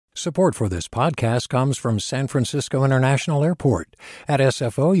Support for this podcast comes from San Francisco International Airport. At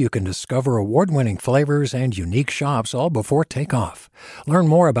SFO, you can discover award-winning flavors and unique shops all before takeoff. Learn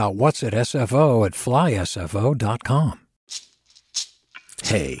more about what's at SFO at flysfo.com.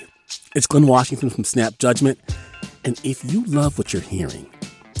 Hey, it's Glenn Washington from Snap Judgment. And if you love what you're hearing,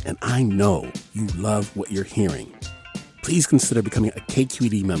 and I know you love what you're hearing, please consider becoming a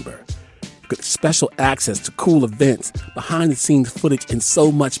KQED member. Get special access to cool events, behind-the-scenes footage, and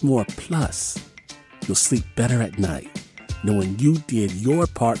so much more. Plus, you'll sleep better at night knowing you did your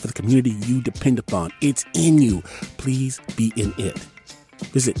part for the community you depend upon. It's in you. Please be in it.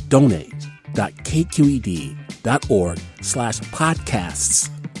 Visit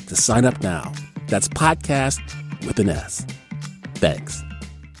donate.kqed.org/podcasts to sign up now. That's podcast with an S. Thanks.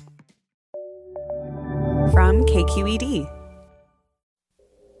 From KQED.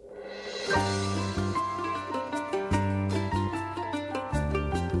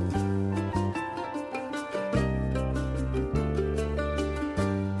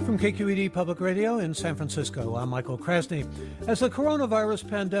 From KQED Public Radio in San Francisco, I'm Michael Krasny. As the coronavirus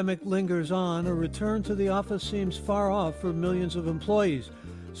pandemic lingers on, a return to the office seems far off for millions of employees.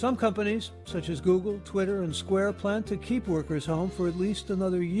 Some companies, such as Google, Twitter, and Square, plan to keep workers home for at least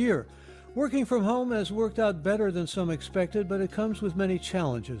another year. Working from home has worked out better than some expected, but it comes with many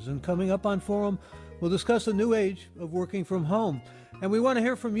challenges. And coming up on Forum, we'll discuss the new age of working from home. And we want to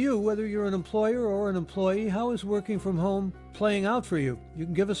hear from you, whether you're an employer or an employee. How is working from home playing out for you? You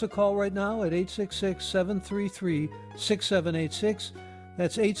can give us a call right now at 866-733-6786.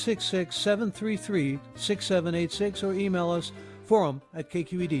 That's 866-733-6786, or email us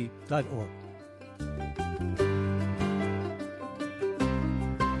forum@kqed.org.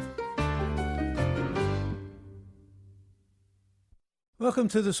 Welcome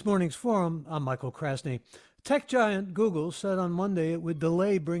to this morning's Forum. I'm Michael Krasny. Tech giant Google said on Monday it would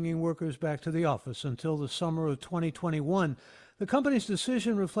delay bringing workers back to the office until the summer of 2021. The company's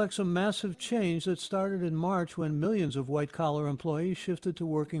decision reflects a massive change that started in March when millions of white-collar employees shifted to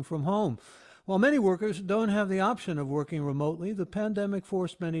working from home. While many workers don't have the option of working remotely, the pandemic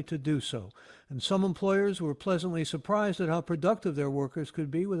forced many to do so. And some employers were pleasantly surprised at how productive their workers could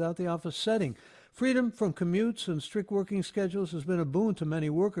be without the office setting. Freedom from commutes and strict working schedules has been a boon to many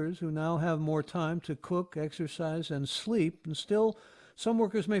workers who now have more time to cook, exercise, and sleep. And still, some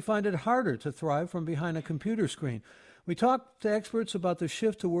workers may find it harder to thrive from behind a computer screen. We talked to experts about the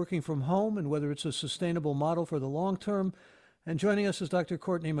shift to working from home and whether it's a sustainable model for the long term. And joining us is Dr.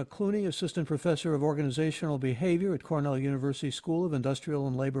 Courtney McClooney, Assistant Professor of Organizational Behavior at Cornell University School of Industrial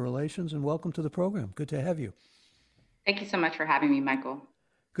and Labor Relations. And welcome to the program. Good to have you. Thank you so much for having me, Michael.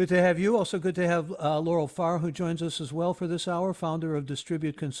 Good to have you. Also good to have Laurel Farr, who joins us as well for this hour, founder of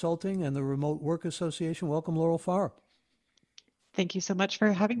Distribute Consulting and the Remote Work Association. Welcome, Laurel Farr. Thank you so much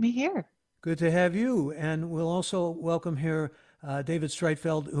for having me here. Good to have you. And we'll also welcome here David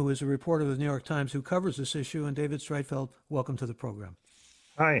Streitfeld, who is a reporter of the New York Times who covers this issue. And David Streitfeld, welcome to the program.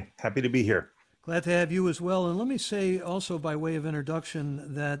 Hi, happy to be here. Glad to have you as well. And let me say also by way of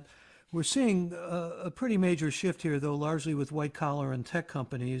introduction that we're seeing a pretty major shift here, though largely with white-collar and tech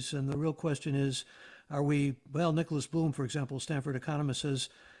companies. And the real question is, are we, well, Nicholas Bloom, for example, Stanford economist, says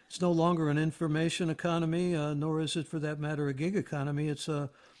it's no longer an information economy, nor is it, for that matter, a gig economy. It's a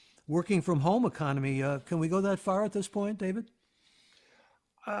working from home economy. Can we go that far at this point, David?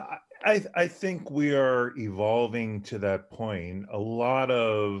 I think we are evolving to that point. A lot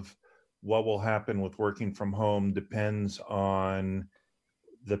of what will happen with working from home depends on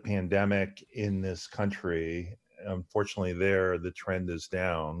the pandemic in this country. Unfortunately, the trend is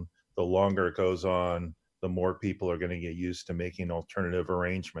down. The longer it goes on, the more people are going to get used to making alternative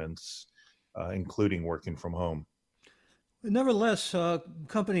arrangements, including working from home. Nevertheless,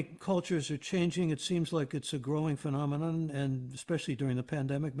 company cultures are changing. It seems like it's a growing phenomenon, and especially during the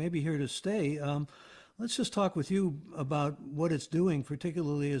pandemic, maybe here to stay. Let's just talk with you about what it's doing,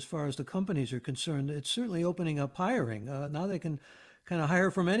 particularly as far as the companies are concerned. It's certainly opening up hiring. Now they can kind of hire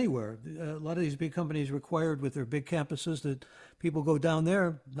from anywhere. A lot of these big companies required with their big campuses that people go down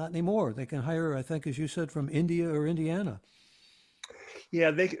there. Not anymore. They can hire, I think, as you said, from India or Indiana. Yeah,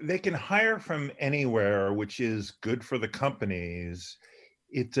 they can hire from anywhere, which is good for the companies.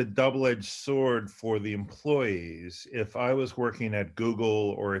 It's a double-edged sword for the employees. If I was working at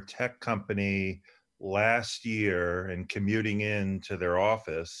Google or a tech company last year and commuting into their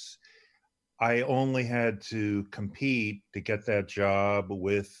office, I only had to compete to get that job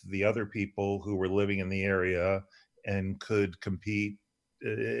with the other people who were living in the area and could compete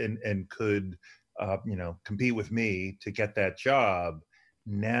and could compete with me to get that job.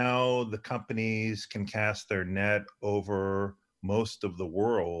 Now the companies can cast their net over most of the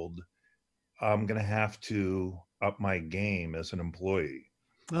world, I'm going to have to up my game as an employee.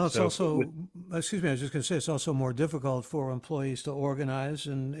 Well, it's also, excuse me, I was just going to say it's also more difficult for employees to organize,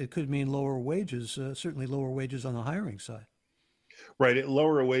 and it could mean lower wages, certainly lower wages on the hiring side. Right, at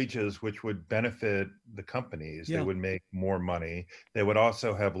lower wages, which would benefit the companies. Yeah. They would make more money. They would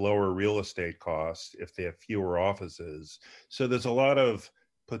also have lower real estate costs if they have fewer offices. So there's a lot of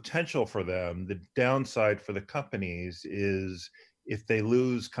potential for them. The downside for the companies is if they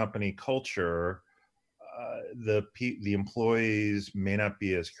lose company culture, the employees may not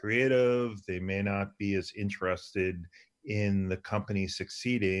be as creative. They may not be as interested in the company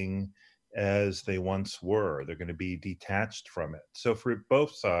succeeding as they once were. They're going to be detached from it. So for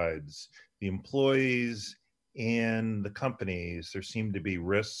both sides, the employees and the companies, there seem to be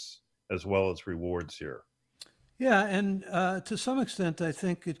risks as well as rewards here. Yeah, and to some extent, I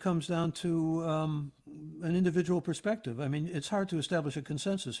think it comes down to an individual perspective. I mean, it's hard to establish a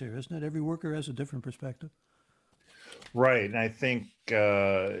consensus here, isn't it? Every worker has a different perspective. Right. And I think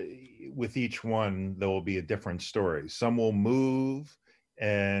with each one, there will be a different story. Some will move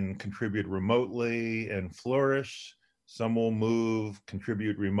and contribute remotely and flourish. Some will move,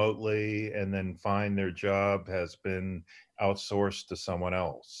 contribute remotely, and then find their job has been outsourced to someone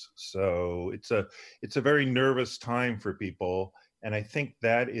else. So it's a very nervous time for people. And I think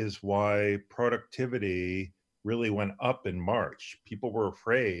that is why productivity really went up in March. People were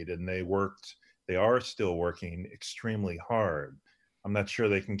afraid and they are still working extremely hard. I'm not sure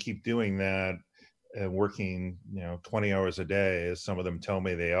they can keep doing that and working, 20 hours a day, as some of them tell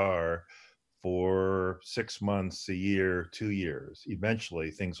me they are, for 6 months, a year, 2 years. Eventually,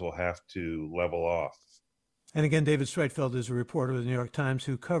 things will have to level off. And again, David Streitfeld is a reporter with the New York Times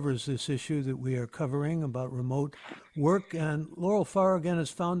who covers this issue that we are covering about remote work. And Laurel Farr, again, is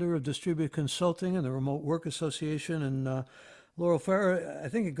founder of Distributed Consulting and the Remote Work Association. And Laurel Farr, I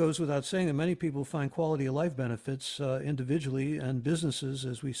think it goes without saying that many people find quality of life benefits individually, and businesses,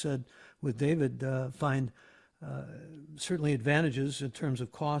 as we said with David, find certainly advantages in terms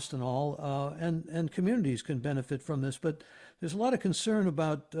of cost and all, and communities can benefit from this. But there's a lot of concern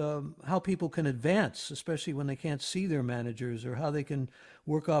about how people can advance, especially when they can't see their managers, or how they can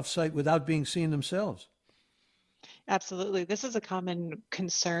work off-site without being seen themselves. Absolutely. This is a common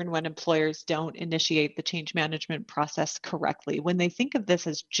concern when employers don't initiate the change management process correctly. When they think of this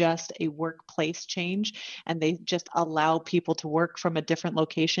as just a workplace change and they just allow people to work from a different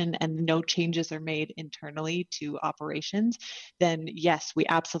location and no changes are made internally to operations, then yes, we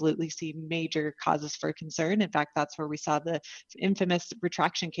absolutely see major causes for concern. In fact, that's where we saw the infamous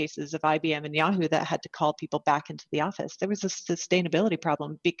retraction cases of IBM and Yahoo that had to call people back into the office. There was a sustainability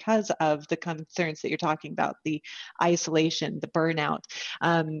problem because of the concerns that you're talking about, the isolation, the burnout,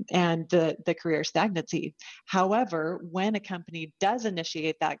 and the career stagnancy. However, when a company does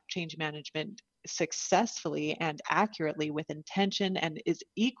initiate that change management successfully and accurately with intention and is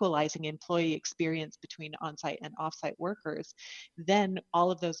equalizing employee experience between on-site and off-site workers, then all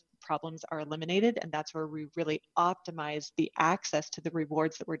of those problems are eliminated. And that's where we really optimize the access to the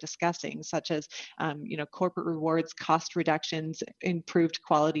rewards that we're discussing, such as corporate rewards, cost reductions, improved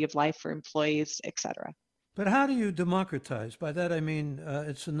quality of life for employees, et cetera. But how do you democratize? By that I mean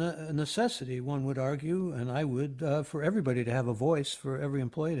it's a necessity, one would argue, and I would, for everybody to have a voice, for every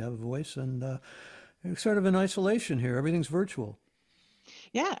employee to have a voice, and it's sort of in isolation here. Everything's virtual.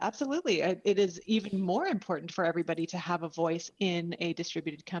 Yeah, absolutely. It is even more important for everybody to have a voice in a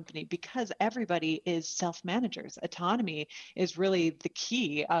distributed company because everybody is self-managers. Autonomy is really the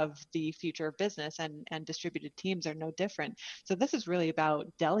key of the future of business, and distributed teams are no different. So this is really about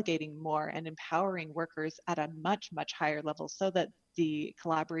delegating more and empowering workers at a much, much higher level so that the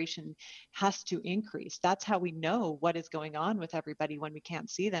collaboration has to increase. That's how we know what is going on with everybody when we can't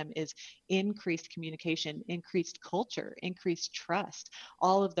see them, is increased communication, increased culture, increased trust.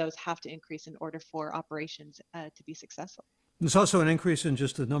 All of those have to increase in order for operations to be successful. There's also an increase in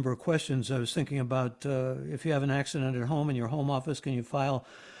just the number of questions. I was thinking about if you have an accident at home in your home office, can you file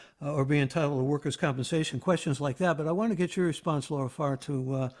or be entitled to workers' compensation? Questions like that. But I want to get your response, Laura Farr,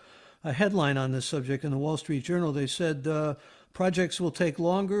 to a headline on this subject in the Wall Street Journal. They said projects will take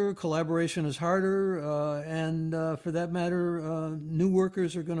longer, collaboration is harder, and for that matter, new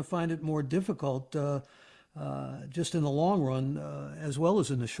workers are going to find it more difficult just in the long run as well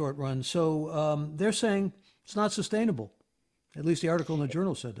as in the short run. So they're saying it's not sustainable. At least the article in the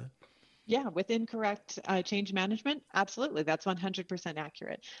Journal said that. Yeah, with incorrect change management, absolutely. That's 100%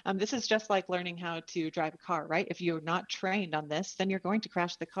 accurate. This is just like learning how to drive a car, right? If you're not trained on this, then you're going to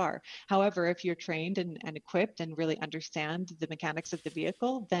crash the car. However, if you're trained and equipped and really understand the mechanics of the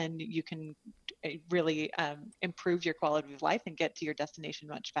vehicle, then you can really improve your quality of life and get to your destination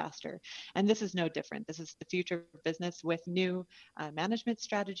much faster. And this is no different. This is the future of business with new management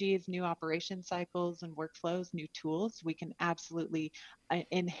strategies, new operation cycles and workflows, new tools. We can absolutely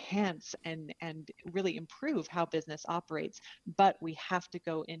enhance and really improve how business operates. But we have to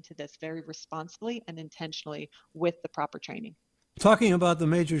go into this very responsibly and intentionally with the proper training. Talking about the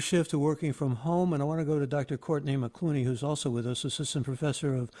major shift to working from home, and I want to go to Dr. Courtney McClooney, who's also with us, Assistant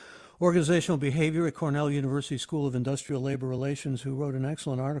Professor of Organizational Behavior at Cornell University School of Industrial Labor Relations, who wrote an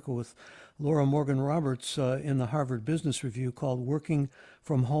excellent article with Laura Morgan Roberts in the Harvard Business Review called Working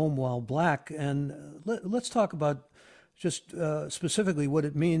from Home While Black. And let's talk about just specifically what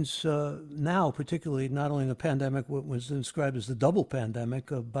it means now, particularly not only in the pandemic, what was described as the double pandemic,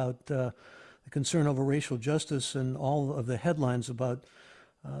 about the concern over racial justice and all of the headlines about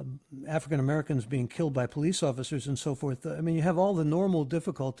African Americans being killed by police officers and so forth. I mean, you have all the normal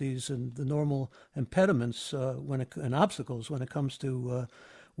difficulties and the normal impediments and obstacles when it comes to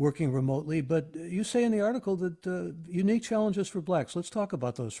working remotely. But you say in the article that unique challenges for blacks. Let's talk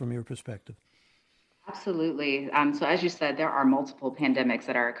about those from your perspective. Absolutely. So as you said, there are multiple pandemics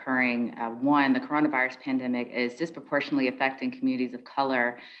that are occurring. One, the coronavirus pandemic is disproportionately affecting communities of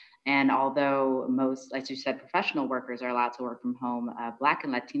color. And although most, as you said, professional workers are allowed to work from home, Black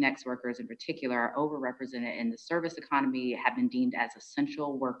and Latinx workers in particular are overrepresented in the service economy, have been deemed as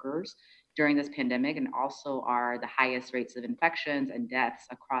essential workers during this pandemic, and also are the highest rates of infections and deaths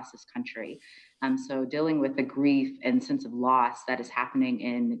across this country. So dealing with the grief and sense of loss that is happening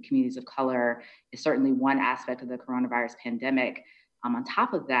in communities of color is certainly one aspect of the coronavirus pandemic. On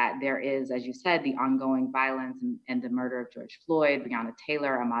top of that, there is, as you said, the ongoing violence and the murder of George Floyd, Breonna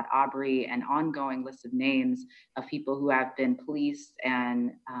Taylor, Ahmaud Arbery, an ongoing list of names of people who have been policed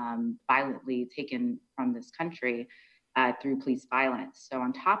and violently taken from this country through police violence. So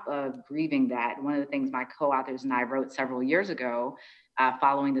on top of grieving that, one of the things my co-authors and I wrote several years ago,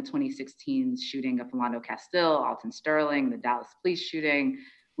 following the 2016 shooting of Philando Castile, Alton Sterling, the Dallas police shooting,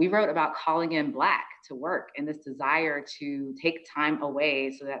 we wrote about calling in Black to work and this desire to take time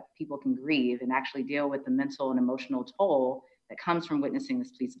away so that people can grieve and actually deal with the mental and emotional toll that comes from witnessing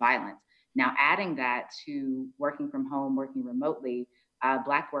this police violence. Now, adding that to working from home, working remotely,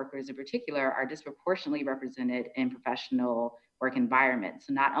 Black workers in particular are disproportionately represented in professional work environments.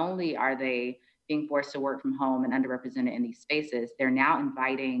 So not only are they being forced to work from home and underrepresented in these spaces, they're now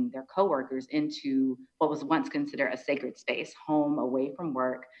inviting their coworkers into what was once considered a sacred space, home away from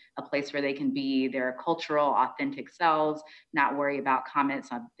work, a place where they can be their cultural, authentic selves, not worry about comments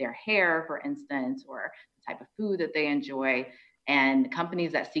on their hair, for instance, or the type of food that they enjoy. And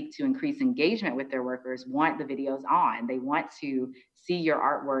companies that seek to increase engagement with their workers want the videos on. They want to see your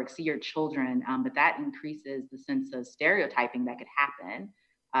artwork, see your children, but that increases the sense of stereotyping that could happen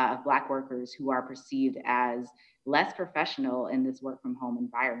of Black workers who are perceived as less professional in this work from home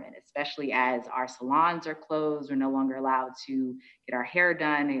environment, especially as our salons are closed. We're no longer allowed to get our hair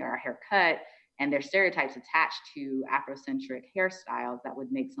done, or our hair cut, and there's stereotypes attached to Afrocentric hairstyles that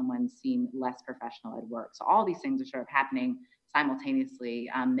would make someone seem less professional at work. So all these things are sort of happening simultaneously,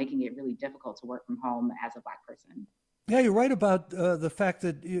 making it really difficult to work from home as a Black person. Yeah, you're right about the fact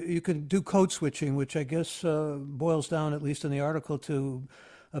that you can do code switching, which I guess boils down, at least in the article, to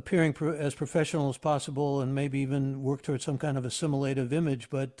appearing as professional as possible and maybe even work towards some kind of assimilative image.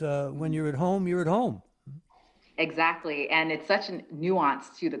 But when you're at home, you're at home. Exactly. And it's such a nuance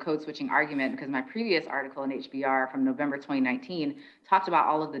to the code switching argument, because my previous article in HBR from November 2019 talked about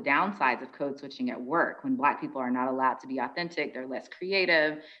all of the downsides of code switching at work. When Black people are not allowed to be authentic, they're less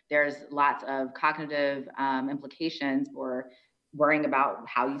creative. There's lots of cognitive implications for worrying about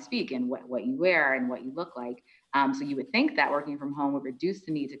how you speak and what you wear and what you look like. So you would think that working from home would reduce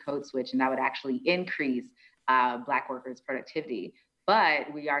the need to code switch, and that would actually increase Black workers' productivity.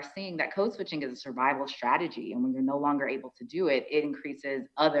 But we are seeing that code switching is a survival strategy. And when you're no longer able to do it, it increases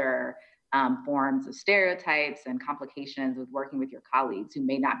other forms of stereotypes and complications with working with your colleagues who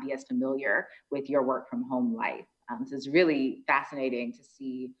may not be as familiar with your work from home life. So it's really fascinating to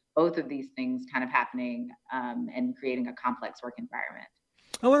see both of these things kind of happening and creating a complex work environment.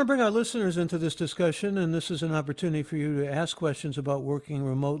 I want to bring our listeners into this discussion, and this is an opportunity for you to ask questions about working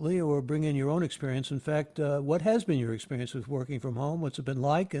remotely or bring in your own experience. In fact, what has been your experience with working from home? What's it been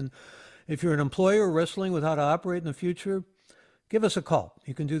like? And if you're an employer wrestling with how to operate in the future, give us a call.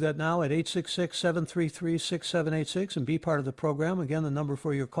 You can do that now at 866-733-6786 and be part of the program. Again, the number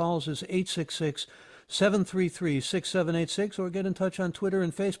for your calls is 866-733-6786, or get in touch on Twitter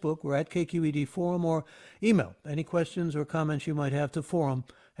and Facebook. We're at KQED Forum, or email any questions or comments you might have to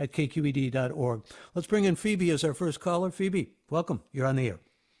forum@kqed.org. Let's bring in Phoebe as our first caller. Phoebe, welcome. You're on the air.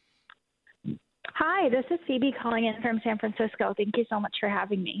 Hi, this is Phoebe calling in from San Francisco. Thank you so much for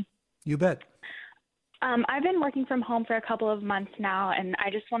having me. You bet. I've been working from home for a couple of months now, and I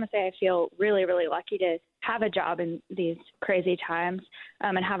just want to say I feel really, really lucky to have a job in these crazy times,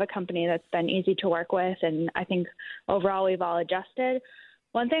 and have a company that's been easy to work with, and I think overall we've all adjusted.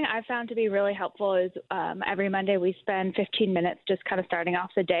 One thing I've found to be really helpful is every Monday we spend 15 minutes just kind of starting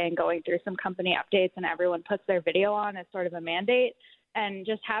off the day and going through some company updates, and everyone puts their video on as sort of a mandate. And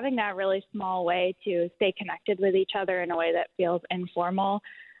just having that really small way to stay connected with each other in a way that feels informal,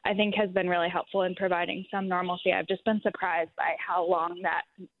 I think has been really helpful in providing some normalcy. I've just been surprised by how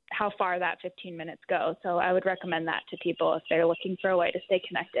far that 15 minutes go. So I would recommend that to people if they're looking for a way to stay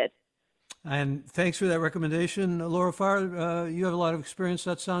connected. And thanks for that recommendation. Laura Farr, you have a lot of experience.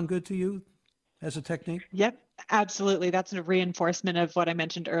 That sound good to you as a technique? Yep, absolutely. That's a reinforcement of what I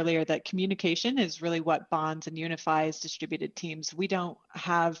mentioned earlier, that communication is really what bonds and unifies distributed teams. We don't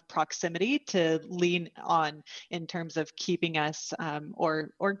have proximity to lean on in terms of keeping us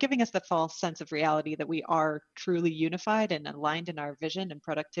or giving us the false sense of reality that we are truly unified and aligned in our vision and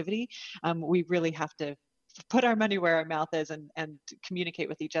productivity. We really have to put our money where our mouth is and communicate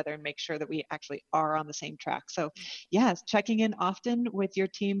with each other and make sure that we actually are on the same track. So yes, checking in often with your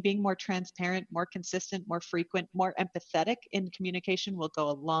team, being more transparent, more consistent, more frequent, more empathetic in communication will go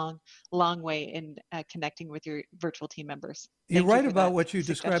a long, long way in connecting with your virtual team members. You're right about what you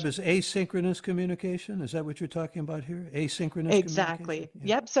describe as asynchronous communication. Is that what you're talking about here? Asynchronous Exactly. communication?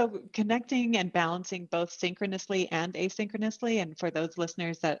 Yeah. Yep. So connecting and balancing both synchronously and asynchronously. And for those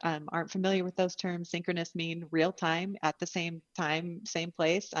listeners that aren't familiar with those terms, synchronous mean real time at the same time, same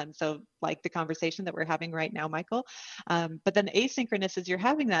place. So like the conversation that we're having right now, Michael. But then asynchronous is you're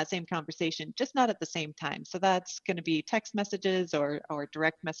having that same conversation, just not at the same time. So that's going to be text messages or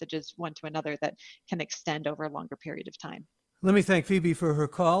direct messages one to another that can extend over a longer period of time. Let me thank Phoebe for her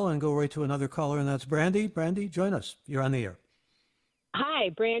call and go right to another caller, and that's Brandy. Brandy, join us. You're on the air. Hi,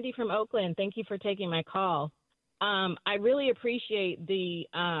 Brandy from Oakland. Thank you for taking my call. I really appreciate the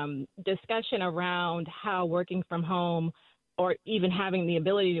discussion around how working from home or even having the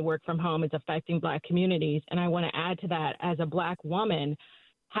ability to work from home is affecting Black communities. And I want to add to that, as a Black woman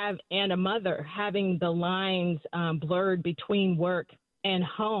and a mother, having the lines blurred between work and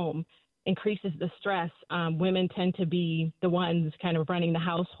home increases the stress. Women tend to be the ones kind of running the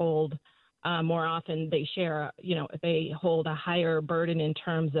household more often. They share, they hold a higher burden in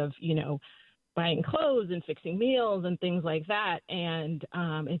terms of, buying clothes and fixing meals and things like that. And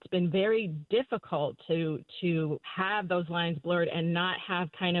it's been very difficult to have those lines blurred and not have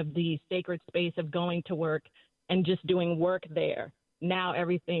kind of the sacred space of going to work and just doing work there. Now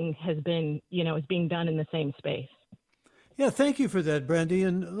everything has been, is being done in the same space. Yeah, thank you for that, Brandy.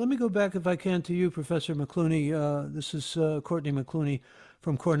 And let me go back, if I can, to you, Professor McClooney. This is Courtney McClooney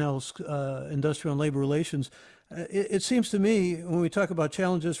from Cornell's Industrial and Labor Relations. It seems to me, when we talk about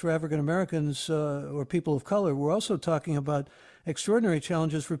challenges for African Americans or people of color, we're also talking about extraordinary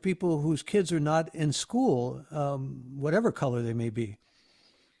challenges for people whose kids are not in school, whatever color they may be.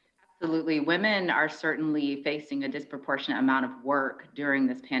 Absolutely. Women are certainly facing a disproportionate amount of work during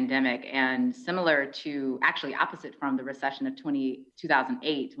this pandemic, and similar to, actually opposite from the recession of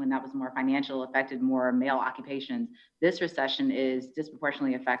 2008, when that was more financial, affected more male occupations. This recession is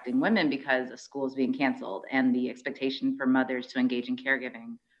disproportionately affecting women because of schools being canceled and the expectation for mothers to engage in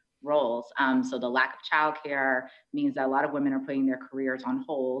caregiving roles. So the lack of childcare means that a lot of women are putting their careers on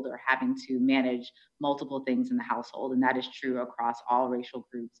hold or having to manage multiple things in the household. And that is true across all racial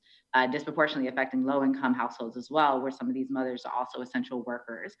groups, disproportionately affecting low-income households as well, where some of these mothers are also essential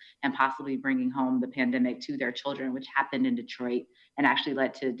workers and possibly bringing home the pandemic to their children, which happened in Detroit and actually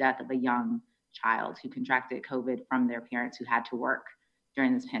led to the death of a young child who contracted COVID from their parents who had to work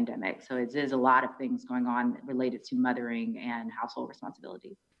during this pandemic. So it is a lot of things going on related to mothering and household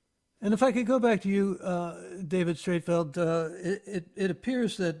responsibilities. And if I could go back to you, David Streitfeld, it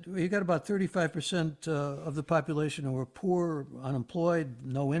appears that you got about 35% of the population who are poor, unemployed,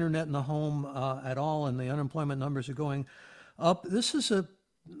 no internet in the home at all, and the unemployment numbers are going up. This is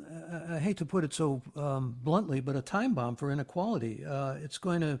I hate to put it so bluntly, but a time bomb for inequality. It's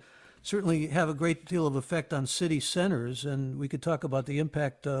going to certainly have a great deal of effect on city centers, and we could talk about the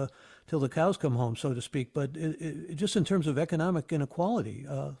impact till the cows come home, so to speak. But just in terms of economic inequality,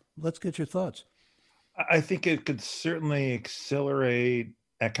 let's get your thoughts. I think it could certainly accelerate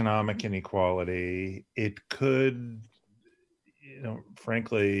economic inequality. It could,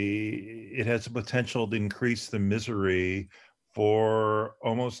 frankly, it has the potential to increase the misery for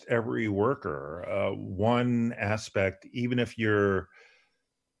almost every worker. One aspect, even if you're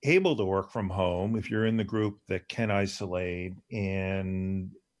able to work from home, if you're in the group that can isolate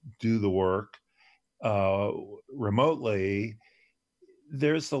and do the work remotely,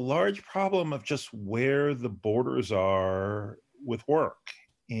 there's the large problem of just where the borders are with work.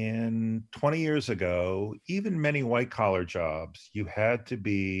 And 20 years ago, even many white collar jobs, you had to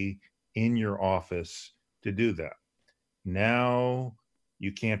be in your office to do that. Now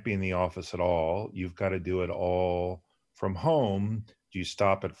you can't be in the office at all. You've got to do it all from home. Do you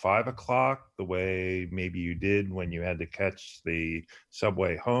stop at 5 o'clock the way maybe you did when you had to catch the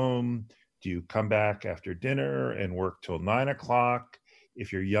subway home? Do you come back after dinner and work till 9 o'clock?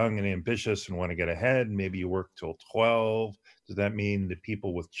 If you're young and ambitious and want to get ahead, maybe you work till 12. Does that mean the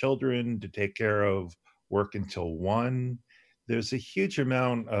people with children to take care of work until 1? There's a huge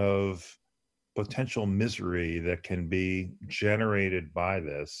amount of potential misery that can be generated by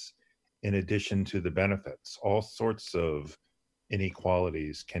this, in addition to the benefits. All sorts of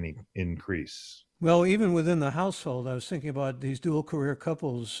inequalities can increase. Well, even within the household, I was thinking about these dual career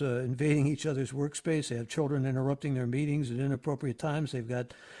couples invading each other's workspace. They have children interrupting their meetings at inappropriate times. They've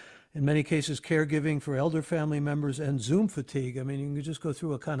got, in many cases, caregiving for elder family members and Zoom fatigue. I mean, you can just go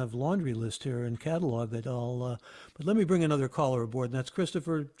through a kind of laundry list here and catalog it all. But let me bring another caller aboard, and that's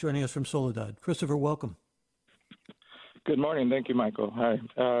Christopher joining us from Soledad. Christopher, welcome. Good morning. Thank you, Michael. Hi.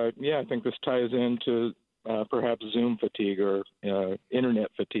 I think this ties into perhaps Zoom fatigue or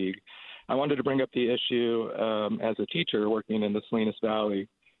internet fatigue. I wanted to bring up the issue as a teacher working in the Salinas Valley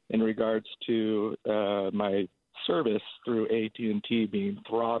in regards to my service through AT&T being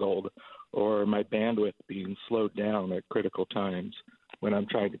throttled or my bandwidth being slowed down at critical times when I'm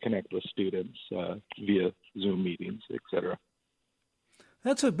trying to connect with students via Zoom meetings, et cetera.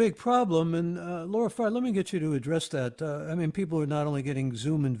 That's a big problem. And Laura Farr, let me get you to address that. I mean, people are not only getting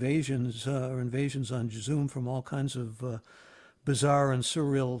Zoom invasions or invasions on Zoom from all kinds of bizarre and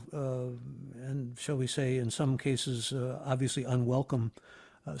surreal and, shall we say, in some cases, obviously unwelcome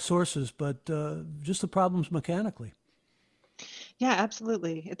sources, but just the problems mechanically. Yeah,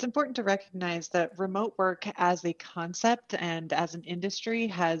 absolutely. It's important to recognize that remote work as a concept and as an industry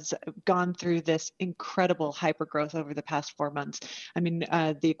has gone through this incredible hypergrowth over the past 4 months. I mean,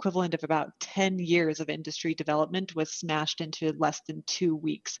 the equivalent of about 10 years of industry development was smashed into less than 2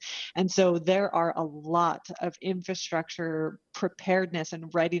 weeks. And so there are a lot of infrastructure preparedness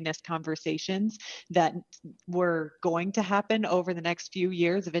and readiness conversations that were going to happen over the next few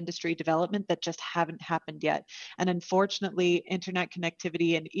years of industry development that just haven't happened yet. And unfortunately, internet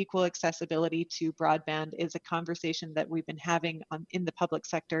connectivity and equal accessibility to broadband is a conversation that we've been having in the public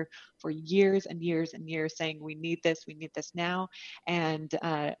sector for years and years and years, saying we need this now. And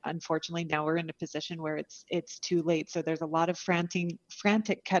unfortunately, now we're in a position where it's too late. So there's a lot of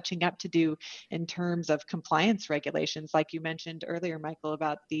frantic catching up to do in terms of compliance regulations, like you mentioned earlier, Michael,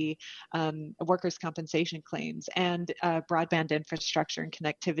 about the workers' compensation claims and broadband infrastructure and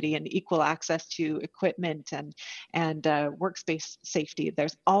connectivity and equal access to equipment and workspace safety.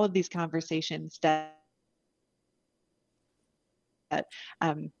 There's all of these conversations that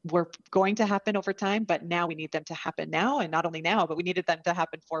were going to happen over time, but now we need them to happen now. And not only now, but we needed them to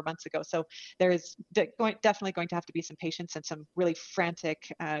happen 4 months ago. So there is definitely going to have to be some patience and some really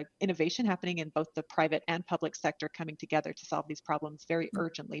frantic innovation happening in both the private and public sector coming together to solve these problems very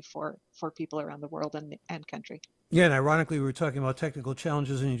urgently for people around the world and country. Yeah, and ironically, we were talking about technical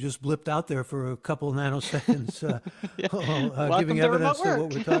challenges, and you just blipped out there for a couple of nanoseconds, giving evidence to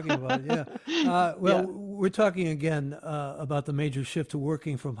what we're talking about. Yeah. We're talking again about the major shift to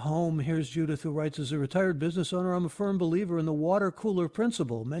working from home. Here's Judith, who writes, as a retired business owner, I'm a firm believer in the water cooler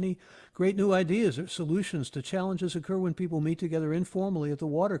principle. Many great new ideas or solutions to challenges occur when people meet together informally at the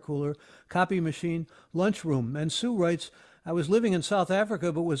water cooler, copy machine, lunchroom. And Sue writes, I was living in South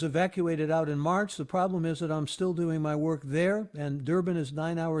Africa but was evacuated out in March. The problem is that I'm still doing my work there, and Durban is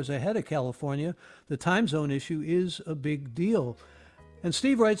 9 hours ahead of California. The time zone issue is a big deal. And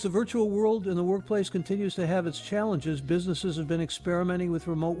Steve writes, the virtual world in the workplace continues to have its challenges. Businesses have been experimenting with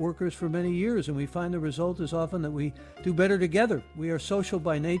remote workers for many years, and we find the result is often that we do better together. We are social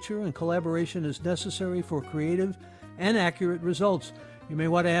by nature, and collaboration is necessary for creative and accurate results. You may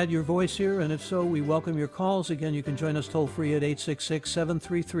want to add your voice here, and if so, we welcome your calls. Again, you can join us toll-free at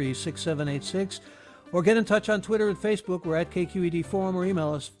 866-733-6786, or get in touch on Twitter and Facebook. We're at KQED Forum, or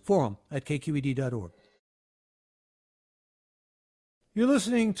email us forum@kqed.org. You're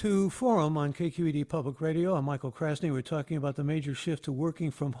listening to Forum on KQED Public Radio. I'm Michael Krasny. We're talking about the major shift to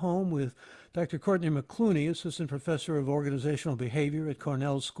working from home with Dr. Courtney McClooney, Assistant Professor of Organizational Behavior at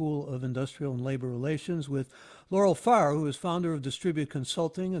Cornell School of Industrial and Labor Relations, with Laurel Farr, who is founder of Distribute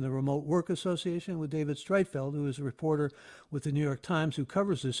Consulting and the Remote Work Association, with David Streitfeld, who is a reporter with the New York Times who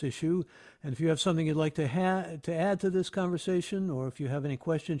covers this issue. And if you have something you'd like to add to this conversation, or if you have any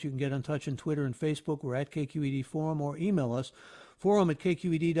questions, you can get in touch on Twitter and Facebook. We're at KQED Forum, or email us,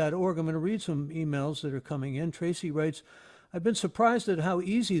 forum@kqed.org. I'm going to read some emails that are coming in. Tracy writes, I've been surprised at how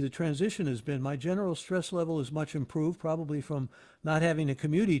easy the transition has been. My general stress level is much improved, probably from not having to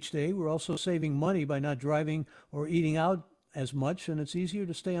commute each day. We're also saving money by not driving or eating out as much, and it's easier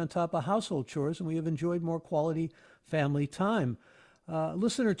to stay on top of household chores, and we have enjoyed more quality family time.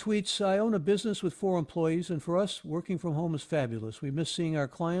 Listener tweets, I own a business with 4 employees, and for us, working from home is fabulous. We miss seeing our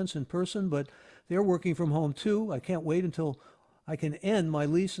clients in person, but they're working from home too. I can't wait until I can end my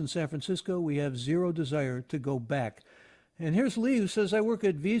lease in San Francisco. We have zero desire to go back. And here's Lee, who says, I work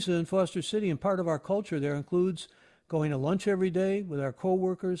at Visa in Foster City, and part of our culture there includes going to lunch every day with our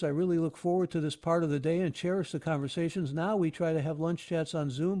coworkers. I really look forward to this part of the day and cherish the conversations. Now we try to have lunch chats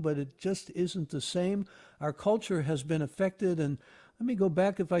on Zoom, but it just isn't the same. Our culture has been affected. And let me go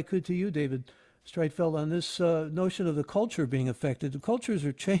back, if I could, to you, David Streitfeld, on this notion of the culture being affected. The cultures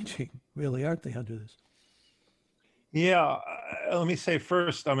are changing, really, aren't they, under this? Yeah, let me say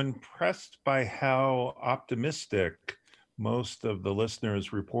first, I'm impressed by how optimistic most of the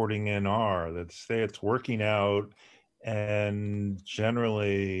listeners reporting in are, that say it's working out, and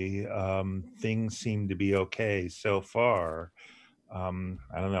generally things seem to be okay so far. I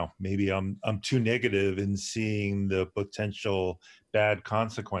don't know, maybe I'm too negative in seeing the potential bad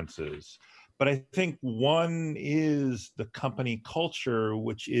consequences. But I think one is the company culture,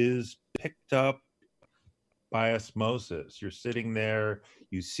 which is picked up by osmosis. You're sitting there,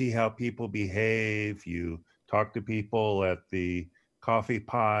 you see how people behave, you talk to people at the coffee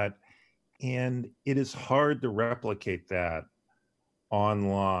pot, and it is hard to replicate that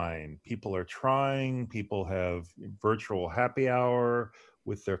online. People are trying, people have virtual happy hour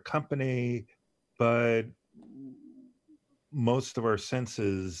with their company, but most of our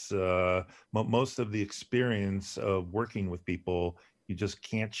senses, most of the experience of working with people, you just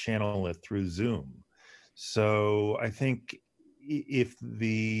can't channel it through Zoom. So I think if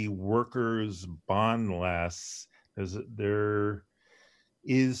the workers bond less, there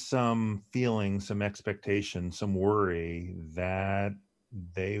is some feeling, some expectation, some worry that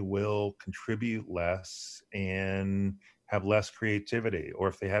they will contribute less and have less creativity. Or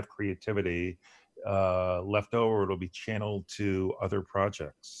if they have creativity left over, it'll be channeled to other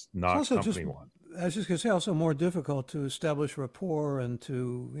projects, not company one. I was just going to say, also more difficult to establish rapport and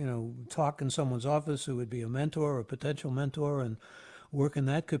to, talk in someone's office who would be a mentor or a potential mentor and work in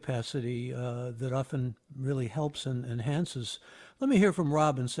that capacity that often really helps and enhances. Let me hear from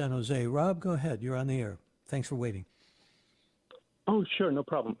Rob in San Jose. Rob, go ahead. You're on the air. Thanks for waiting. Oh, sure. No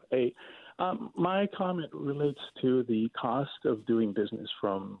problem. Hey, my comment relates to the cost of doing business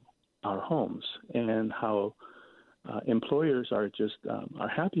from our homes and how employers are just are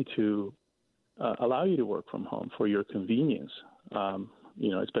happy to allow you to work from home for your convenience.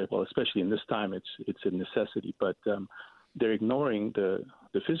 Especially in this time, it's a necessity, but they're ignoring the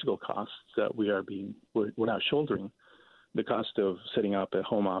physical costs that we're now shouldering. The cost of setting up a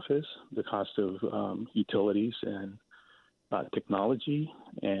home office, the cost of utilities and technology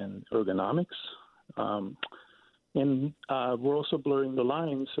and ergonomics. And we're also blurring the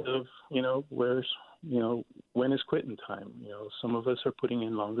lines of, when is quitting time? Some of us are putting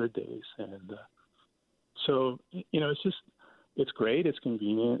in longer days. And so, it's great, it's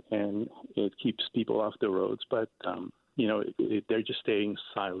convenient, and it keeps people off the roads. But, they're just staying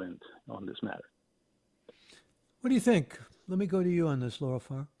silent on this matter. What do you think? Let me go to you on this, Laurel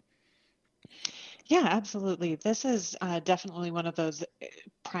Farr. Yeah, absolutely. This is definitely one of those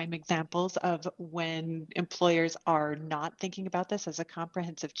prime examples of when employers are not thinking about this as a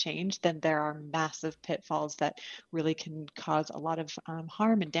comprehensive change, then there are massive pitfalls that really can cause a lot of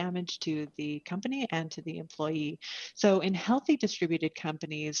harm and damage to the company and to the employee. So in healthy distributed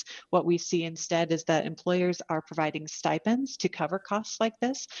companies, what we see instead is that employers are providing stipends to cover costs like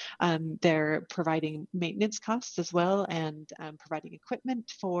this. They're providing maintenance costs as well, and providing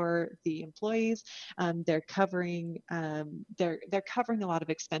equipment for the employees. They're covering a lot of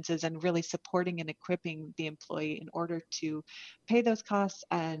expenses and really supporting and equipping the employee in order to pay those costs.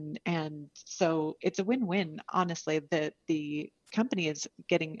 And so it's a win-win, honestly, that the company is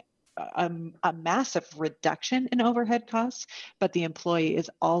getting a massive reduction in overhead costs, but the employee is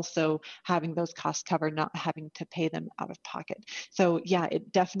also having those costs covered, not having to pay them out of pocket. So yeah,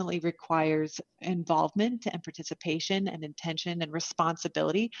 it definitely requires involvement and participation and intention and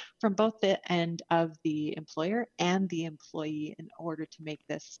responsibility from both the end of the employer and the employee in order to make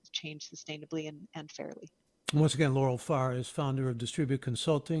this change sustainably and fairly. Once again, Laurel Farr is founder of Distribute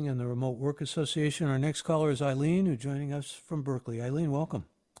Consulting and the Remote Work Association. Our next caller is Eileen, who's joining us from Berkeley. Eileen, welcome.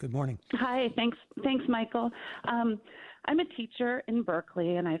 Good morning. Hi, thanks, Michael. I'm a teacher in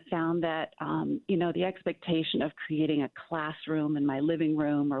Berkeley, and I found that, the expectation of creating a classroom in my living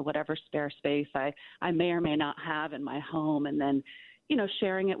room or whatever spare space I may or may not have in my home, and then,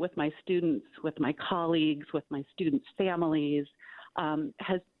 sharing it with my students, with my colleagues, with my students' families,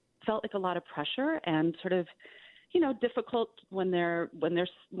 has felt like a lot of pressure and sort of, difficult when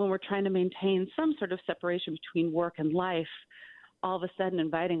we're trying to maintain some sort of separation between work and life. All of a sudden,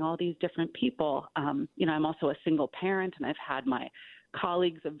 inviting all these different people. I'm also a single parent, and I've had my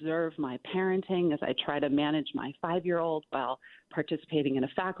colleagues observe my parenting as I try to manage my 5-year-old while participating in a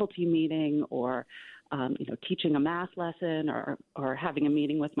faculty meeting or, teaching a math lesson or having a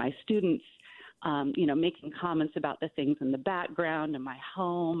meeting with my students. Making comments about the things in the background in my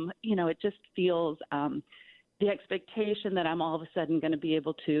home. It just feels the expectation that I'm all of a sudden going to be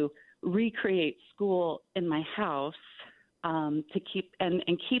able to recreate school in my house to keep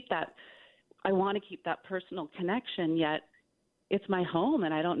that. I want to keep that personal connection, yet it's my home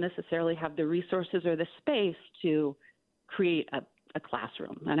and I don't necessarily have the resources or the space to create a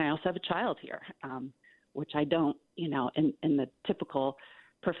classroom. And I also have a child here, which I don't, in the typical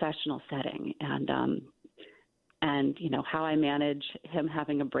professional setting, and how I manage him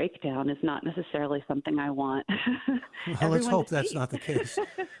having a breakdown is not necessarily something I want. Well, let's hope that's not the case.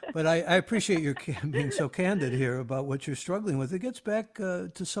 But I appreciate your being so candid here about what you're struggling with. It gets back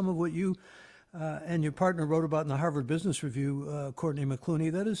to some of what you and your partner wrote about in the Harvard Business Review, Courtney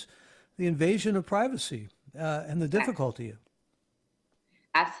McClooney. That is the invasion of privacy and the difficulty.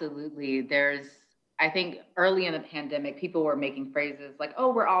 Absolutely. I think early in the pandemic, people were making phrases like,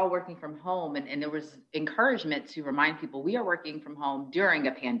 oh, we're all working from home. And there was encouragement to remind people we are working from home during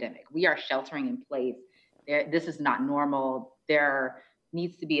a pandemic. We are sheltering in place. This is not normal. There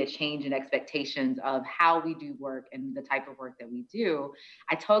needs to be a change in expectations of how we do work and the type of work that we do.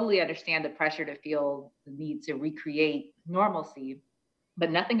 I totally understand the pressure to feel the need to recreate normalcy,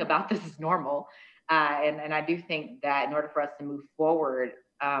 but nothing about this is normal. And I do think that in order for us to move forward,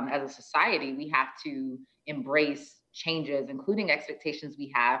 as a society, we have to embrace changes, including expectations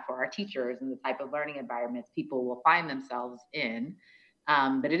we have for our teachers and the type of learning environments people will find themselves in.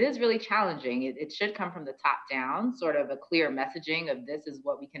 But it is really challenging. It should come from the top down, sort of a clear messaging of this is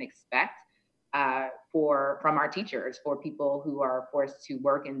what we can expect from our teachers, for people who are forced to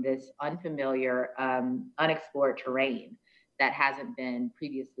work in this unfamiliar, unexplored terrain that hasn't been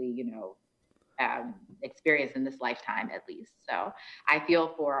previously, experience in this lifetime, at least. So I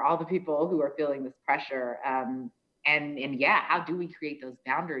feel for all the people who are feeling this pressure. And how do we create those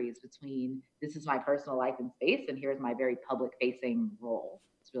boundaries between this is my personal life and space and here's my very public facing role?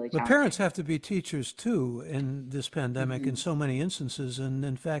 It's really challenging. But parents have to be teachers too in this pandemic in so many instances. And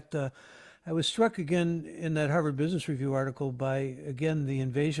in fact, I was struck again in that Harvard Business Review article by, again, the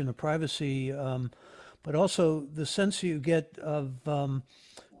invasion of privacy, but also the sense you get of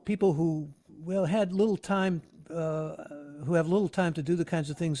people who had little time, who have little time to do the kinds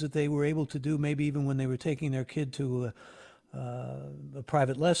of things that they were able to do, maybe even when they were taking their kid to a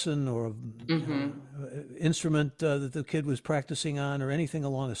private lesson or instrument that the kid was practicing on, or anything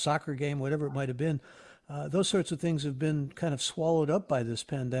along a soccer game, whatever it might have been. Those sorts of things have been kind of swallowed up by this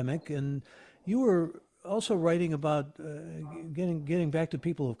pandemic. And you were also writing about, getting back to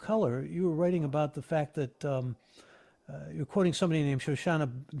people of color, you were writing about the fact that you're quoting somebody named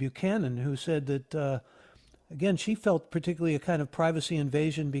Shoshana Buchanan, who said that, again, she felt particularly a kind of privacy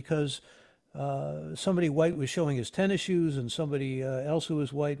invasion because somebody white was showing his tennis shoes and somebody else who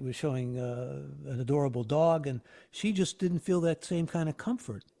was white was showing an adorable dog, and she just didn't feel that same kind of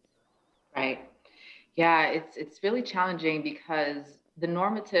comfort. Right. Yeah, it's really challenging because the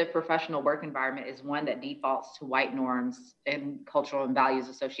normative professional work environment is one that defaults to white norms and cultural and values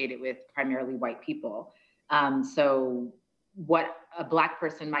associated with primarily white people. So what a Black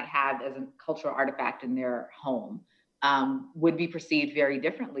person might have as a cultural artifact in their home would be perceived very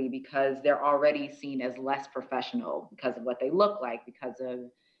differently because they're already seen as less professional because of what they look like, because of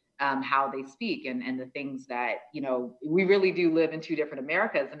how they speak and the things that, we really do live in two different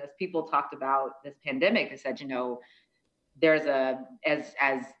Americas. And as people talked about this pandemic, they said, there's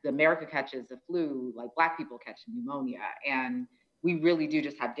as the America catches the flu, like Black people catch pneumonia. And we really do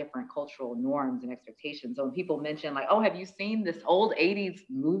just have different cultural norms and expectations. So when people mention like, oh, have you seen this old 80s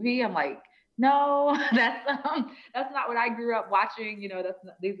movie? I'm like, no, that's not what I grew up watching.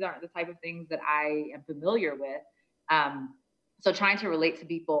 These aren't the type of things that I am familiar with. So trying to relate to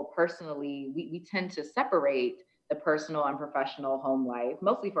people personally, we tend to separate the personal and professional home life,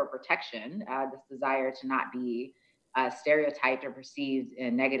 mostly for protection, this desire to not be stereotyped or perceived in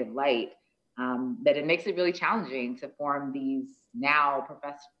a negative light. But it makes it really challenging to form these now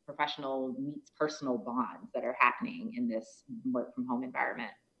professional meets personal bonds that are happening in this work from home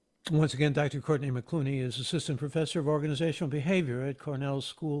environment. Once again, Dr. Courtney McClooney is Assistant Professor of Organizational Behavior at Cornell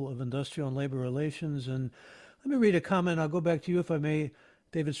School of Industrial and Labor Relations. And let me read a comment. I'll go back to you, if I may,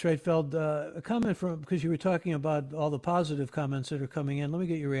 David Streitfeld. A comment because you were talking about all the positive comments that are coming in. Let me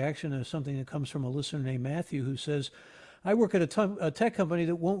get your reaction to something that comes from a listener named Matthew, who says, I work at a tech company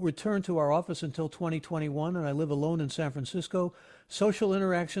that won't return to our office until 2021, and I live alone in San Francisco. Social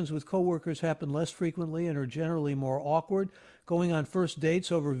interactions with coworkers happen less frequently and are generally more awkward. Going on first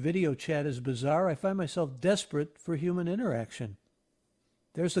dates over video chat is bizarre. I find myself desperate for human interaction.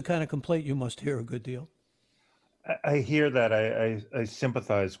 There's the kind of complaint you must hear a good deal. I hear that. I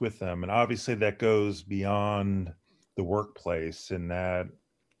sympathize with them. And obviously that goes beyond the workplace, in that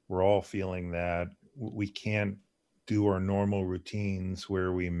we're all feeling that we can't do our normal routines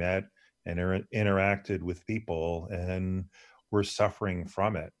where we met and interacted with people, and we're suffering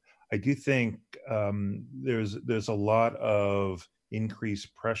from it. I do think there's a lot of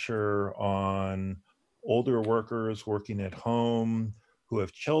increased pressure on older workers working at home who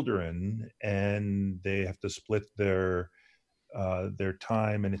have children, and they have to split their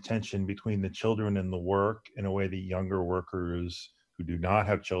time and attention between the children and the work in a way that younger workers who do not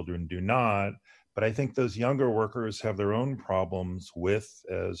have children do not. But I think those younger workers have their own problems with,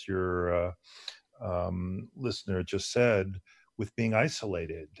 as your listener just said, with being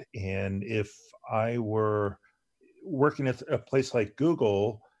isolated. And if I were working at a place like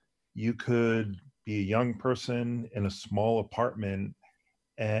Google, you could be a young person in a small apartment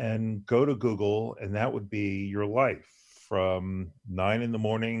and go to Google, and that would be your life from 9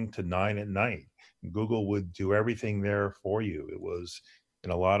 a.m. to 9 p.m. Google would do everything there for you. It was, in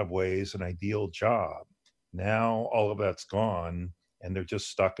a lot of ways, an ideal job. Now all of that's gone, and they're just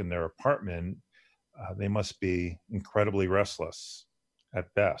stuck in their apartment. They must be incredibly restless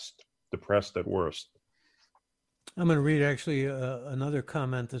at best, depressed at worst. I'm going to read actually another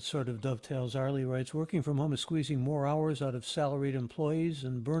comment that sort of dovetails. Arlie writes, working from home is squeezing more hours out of salaried employees,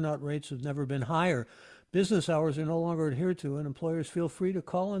 and burnout rates have never been higher. Business hours are no longer adhered to, and employers feel free to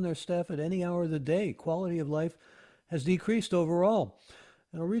call on their staff at any hour of the day. Quality of life has decreased overall.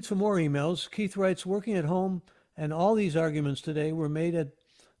 And I'll read some more emails. Keith writes, working at home, and all these arguments today were made at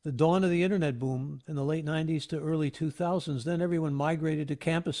the dawn of the internet boom in the late 90s to early 2000s. Then everyone migrated to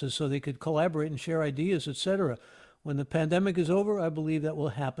campuses so they could collaborate and share ideas, etc. When the pandemic is over, I believe that will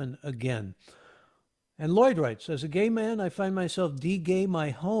happen again. And Lloyd writes, as a gay man, I find myself de-gay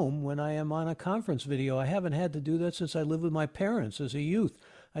my home when I am on a conference video. I haven't had to do that since I lived with my parents as a youth.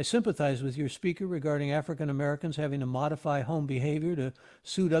 I sympathize with your speaker regarding African Americans having to modify home behavior to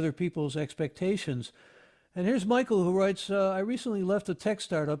suit other people's expectations. And here's Michael, who writes, I recently left a tech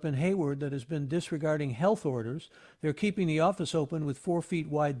startup in Hayward that has been disregarding health orders. They're keeping the office open with 4 feet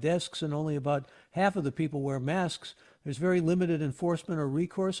wide desks, and only about half of the people wear masks. There's very limited enforcement or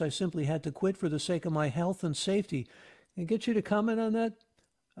recourse. I simply had to quit for the sake of my health and safety. Can I get you to comment on that,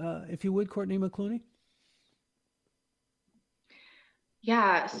 if you would, Courtney McClooney?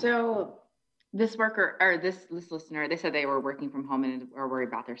 Yeah, so this worker, or this listener, they said they were working from home and were worried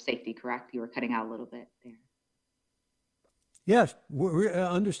about their safety, correct? You were cutting out a little bit there. Yes, we're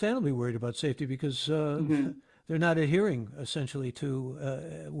understandably worried about safety because they're not adhering essentially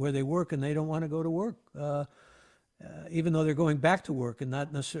to where they work, and they don't want to go to work, even though they're going back to work, and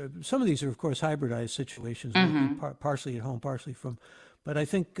not necessarily. Some of these are, of course, hybridized situations, partially at home, partially from. But I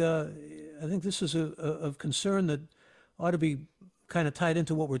think this is of concern that ought to be kind of tied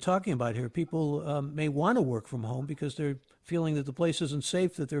into what we're talking about here. People may want to work from home because they're feeling that the place isn't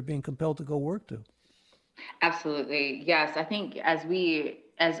safe, that they're being compelled to go work to. Absolutely. Yes. I think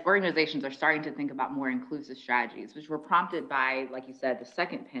as organizations are starting to think about more inclusive strategies, which were prompted by, like you said, the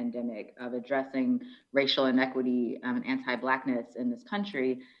second pandemic of addressing racial inequity and anti-Blackness in this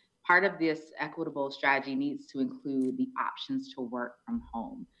country, part of this equitable strategy needs to include the options to work from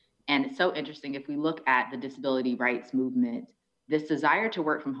home. And it's so interesting, if we look at the disability rights movement, this desire to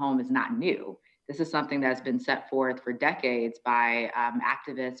work from home is not new. This is something that's been set forth for decades by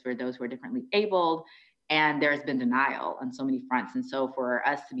activists for those who are differently abled. And there's been denial on so many fronts. And so for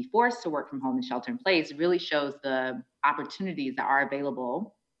us to be forced to work from home and shelter in place really shows the opportunities that are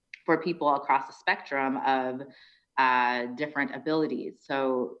available for people across the spectrum of different abilities.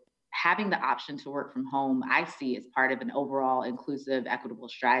 So having the option to work from home, I see as part of an overall inclusive, equitable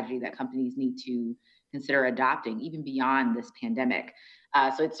strategy that companies need to consider adopting, even beyond this pandemic.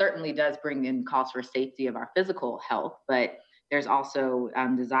 So it certainly does bring in calls for safety of our physical health, but there's also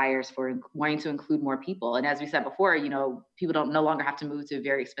desires for wanting to include more people. And as we said before, people don't no longer have to move to a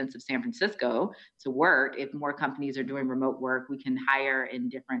very expensive San Francisco to work. If more companies are doing remote work, we can hire in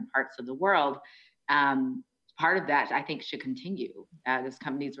different parts of the world. Part of that, I think, should continue as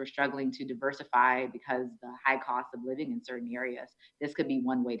companies were struggling to diversify because the high cost of living in certain areas. This could be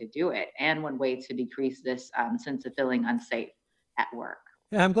one way to do it, and one way to decrease this sense of feeling unsafe at work.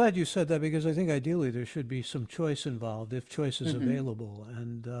 Yeah, I'm glad you said that, because I think ideally there should be some choice involved if choice is available.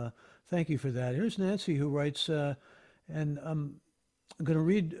 And thank you for that. Here's Nancy, who writes, and I'm going to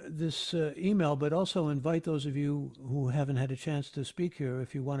read this email, but also invite those of you who haven't had a chance to speak here.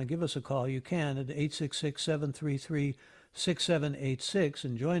 If you want to give us a call, you can at 866-733-6786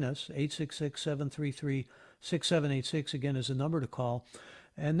 and join us. 866-733-6786 again is the number to call.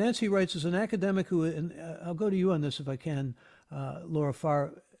 And Nancy writes, as an academic who, and I'll go to you on this if I can, Laura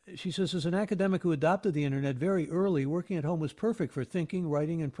Farr. She says, as an academic who adopted the internet very early, working at home was perfect for thinking,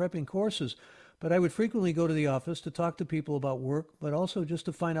 writing, and prepping courses. But I would frequently go to the office to talk to people about work, but also just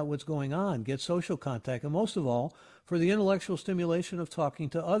to find out what's going on, get social contact, and most of all, for the intellectual stimulation of talking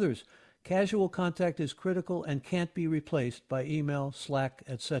to others. Casual contact is critical and can't be replaced by email, Slack,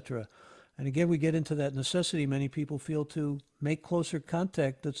 etc. And again, we get into that necessity many people feel to make closer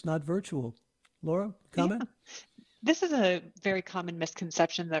contact that's not virtual. Laura, comment? Yeah. This is a very common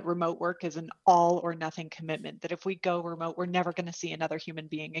misconception that remote work is an all or nothing commitment, that if we go remote, we're never going to see another human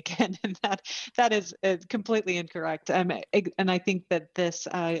being again. And that is completely incorrect. And I think that this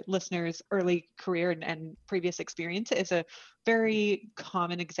listener's early career and previous experience is a very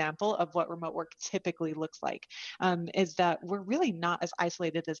common example of what remote work typically looks like, is that we're really not as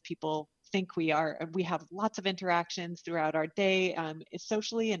isolated as people think we are. We have lots of interactions throughout our day,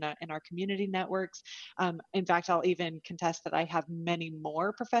 socially in our community networks. In fact, I'll even contest that I have many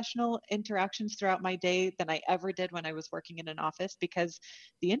more professional interactions throughout my day than I ever did when I was working in an office, because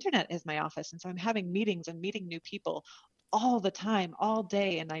the internet is my office. And so I'm having meetings and meeting new people all the time, all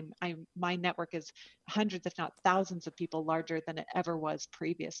day, and my network is hundreds, if not thousands, of people larger than it ever was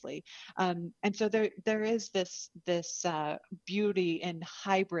previously. And so there is this beauty and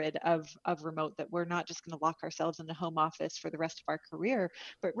hybrid of remote, that we're not just going to lock ourselves in a home office for the rest of our career,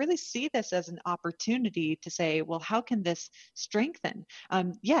 but really see this as an opportunity to say, well, how can this strengthen?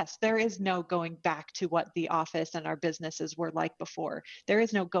 Yes, there is no going back to what the office and our businesses were like before. There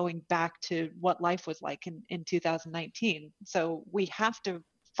is no going back to what life was like in 2019. So we have to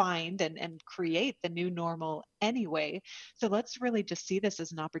find and create the new normal anyway. So let's really just see this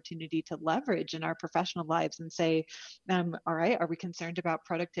as an opportunity to leverage in our professional lives and say, all right, are we concerned about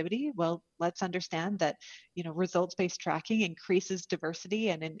productivity? Well, let's understand that, results-based tracking increases diversity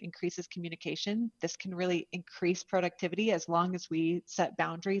and increases communication. This can really increase productivity as long as we set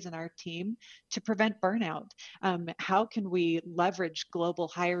boundaries in our team to prevent burnout. How can we leverage global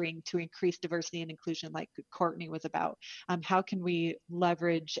hiring to increase diversity and inclusion, like Courtney was about? How can we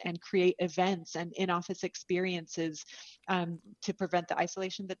leverage and create events and in-office experiences to prevent the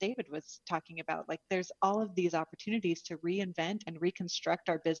isolation that David was talking about? Like, there's all of these opportunities to reinvent and reconstruct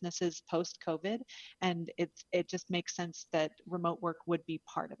our businesses post-COVID, and it just makes sense that remote work would be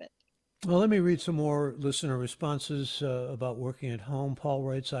part of it. Well, let me read some more listener responses about working at home. Paul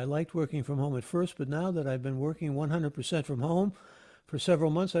writes, I liked working from home at first, but now that I've been working 100% from home for several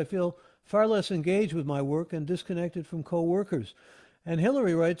months, I feel far less engaged with my work and disconnected from coworkers. And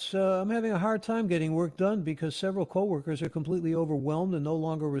Hillary writes, I'm having a hard time getting work done because several coworkers are completely overwhelmed and no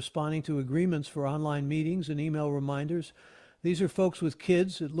longer responding to agreements for online meetings and email reminders. These are folks with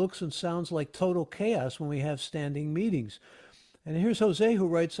kids. It looks and sounds like total chaos when we have standing meetings. And here's Jose, who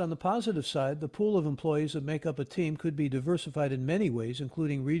writes, on the positive side, the pool of employees that make up a team could be diversified in many ways,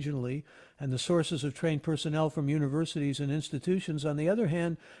 including regionally, and the sources of trained personnel from universities and institutions. On the other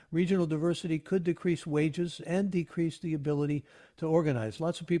hand, regional diversity could decrease wages and decrease the ability to organize.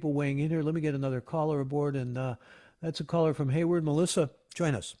 Lots of people weighing in here. Let me get another caller aboard, and that's a caller from Hayward. Melissa,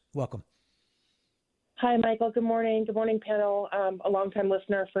 join us. Welcome. Hi, Michael. Good morning. Good morning, panel. A longtime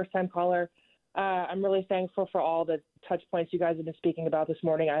listener, first-time caller. I'm really thankful for all the touch points you guys have been speaking about this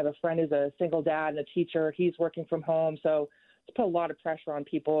morning. I have a friend who's a single dad and a teacher. He's working from home, so it's put a lot of pressure on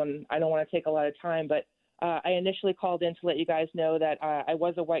people, and I don't want to take a lot of time, but I initially called in to let you guys know that I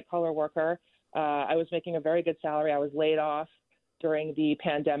was a white-collar worker. I was making a very good salary. I was laid off during the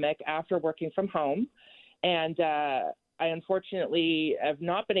pandemic after working from home. And I unfortunately have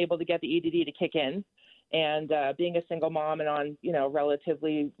not been able to get the EDD to kick in. And being a single mom and on,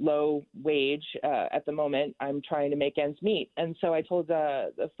 relatively low wage at the moment, I'm trying to make ends meet. And so I told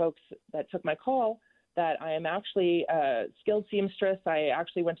the folks that took my call that I am actually a skilled seamstress. I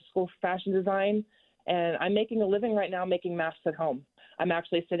actually went to school for fashion design, and I'm making a living right now making masks at home. I'm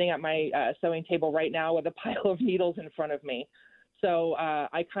actually sitting at my sewing table right now with a pile of needles in front of me. So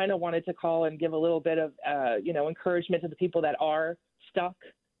I kind of wanted to call and give a little bit of, encouragement to the people that are stuck,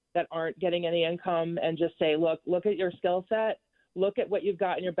 that aren't getting any income, and just say, look at your skill set. Look at what you've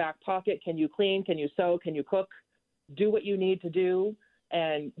got in your back pocket. Can you clean? Can you sew? Can you cook? Do what you need to do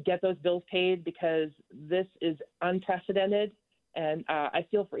and get those bills paid, because this is unprecedented. And I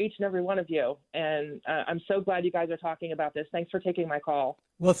feel for each and every one of you. And I'm so glad you guys are talking about this. Thanks for taking my call.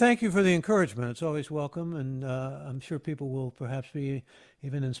 Well, thank you for the encouragement. It's always welcome. And I'm sure people will perhaps be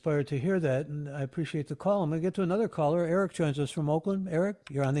even inspired to hear that. And I appreciate the call. I'm going to get to another caller. Eric joins us from Oakland. Eric,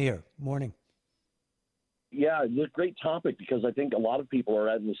 you're on the air. Morning. Yeah, it's a great topic, because I think a lot of people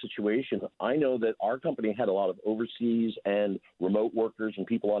are in the situation. I know that our company had a lot of overseas and remote workers and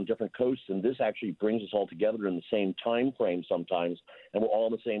people on different coasts, and this actually brings us all together in the same time frame sometimes, and we're all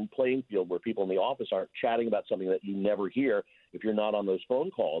on the same playing field, where people in the office aren't chatting about something that you never hear if you're not on those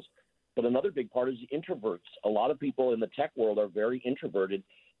phone calls. But another big part is the introverts. A lot of people in the tech world are very introverted,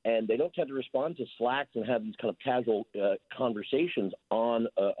 and they don't tend to respond to Slacks and have these kind of casual conversations on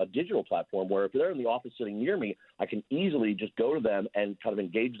a digital platform, where if they're in the office sitting near me, I can easily just go to them and kind of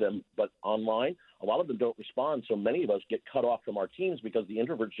engage them. But online, a lot of them don't respond. So many of us get cut off from our teams because the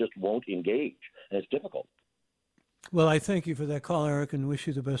introverts just won't engage, and it's difficult. Well, I thank you for that call, Eric, and wish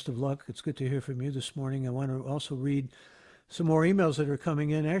you the best of luck. It's good to hear from you this morning. I want to also read some more emails that are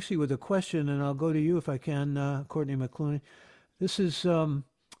coming in, actually with a question, and I'll go to you if I can, Courtney McClooney. This is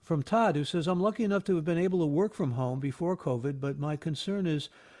from Todd, who says, I'm lucky enough to have been able to work from home before COVID, but my concern is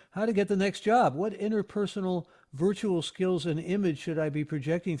how to get the next job. What interpersonal virtual skills and image should I be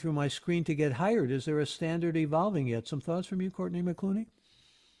projecting through my screen to get hired? Is there a standard evolving yet? Some thoughts from you, Courtney McClooney?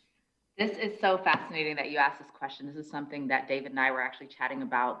 This is so fascinating that you asked this question. This is something that David and I were actually chatting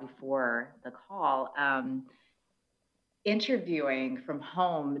about before the call. Interviewing from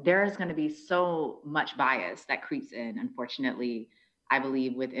home, there is going to be so much bias that creeps in, unfortunately, I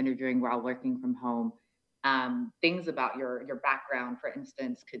believe, with interviewing while working from home. Things about your background, for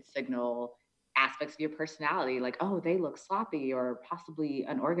instance, could signal aspects of your personality, like, oh, they look sloppy or possibly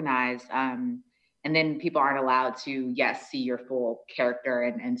unorganized. And then people aren't allowed to, yes, see your full character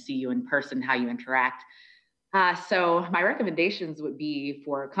and see you in person, how you interact. So my recommendations would be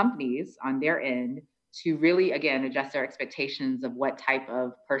for companies on their end to really, again, adjust their expectations of what type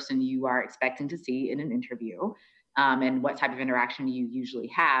of person you are expecting to see in an interview. And what type of interaction you usually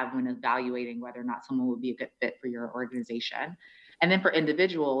have when evaluating whether or not someone would be a good fit for your organization. And then for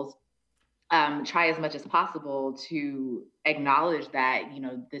individuals, try as much as possible to acknowledge that,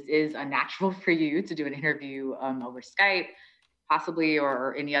 this is unnatural for you to do an interview over Skype, possibly,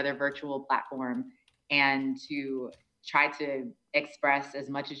 or any other virtual platform, and to try to express as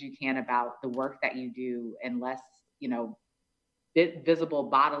much as you can about the work that you do and less, visible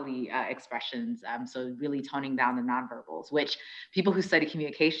bodily expressions. So really toning down the nonverbals, which people who study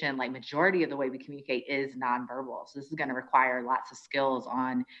communication, like majority of the way we communicate is nonverbal. So this is going to require lots of skills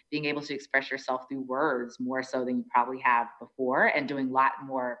on being able to express yourself through words more so than you probably have before, and doing a lot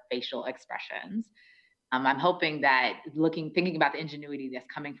more facial expressions. I'm hoping that thinking about the ingenuity that's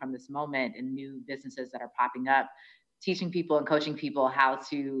coming from this moment and new businesses that are popping up, teaching people and coaching people how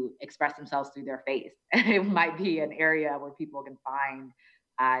to express themselves through their face. It might be an area where people can find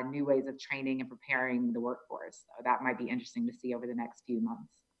new ways of training and preparing the workforce. So that might be interesting to see over the next few months.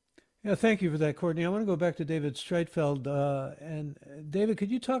 Yeah, thank you for that, Courtney. I want to go back to David Streitfeld. And David,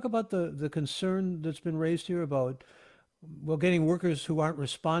 could you talk about the concern that's been raised here about, getting workers who aren't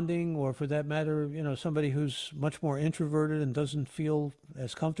responding, or for that matter, somebody who's much more introverted and doesn't feel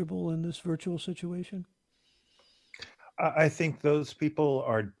as comfortable in this virtual situation? I think those people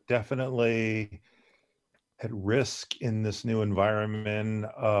are definitely at risk in this new environment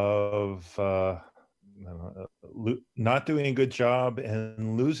of not doing a good job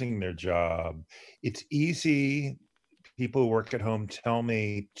and losing their job. It's easy, people who work at home tell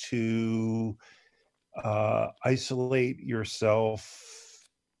me, to isolate yourself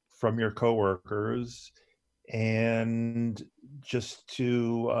from your coworkers, and just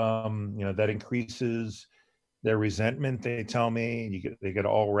to, that increases their resentment, they tell me. They get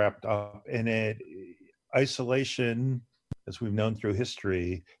all wrapped up in it. Isolation as we've known through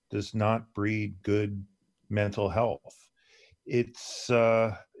history, does not breed good mental health. It's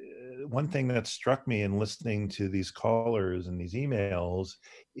one thing that struck me in listening to these callers and these emails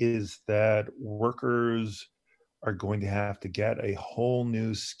is that workers are going to have to get a whole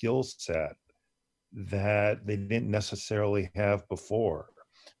new skill set that they didn't necessarily have before,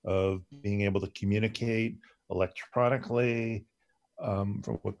 of being able to communicate electronically. From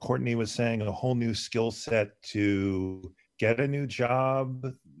what Courtney was saying, a whole new skill set to get a new job,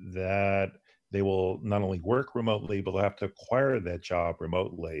 that they will not only work remotely, but they'll have to acquire that job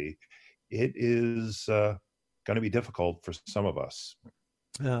remotely. It is going to be difficult for some of us.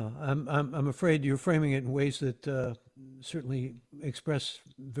 I'm afraid you're framing it in ways that certainly express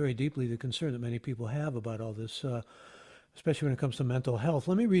very deeply the concern that many people have about all this, especially when it comes to mental health.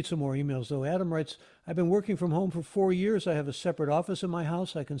 Let me read some more emails, though. Adam writes, I've been working from home for 4 years. I have a separate office in my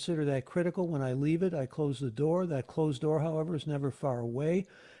house. I consider that critical. When I leave it, I close the door. That closed door, however, is never far away.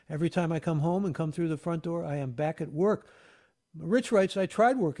 Every time I come home and come through the front door, I am back at work. Rich writes, I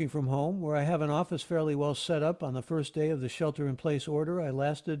tried working from home, where I have an office fairly well set up. On the first day of the shelter-in-place order, I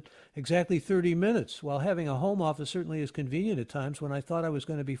lasted exactly 30 minutes. While having a home office certainly is convenient at times, when I thought I was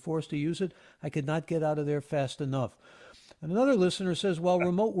going to be forced to use it, I could not get out of there fast enough. And another listener says, while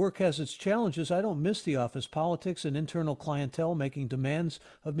remote work has its challenges, I don't miss the office politics and internal clientele making demands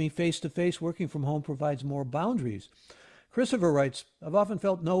of me face-to-face. Working from home provides more boundaries. Christopher writes, I've often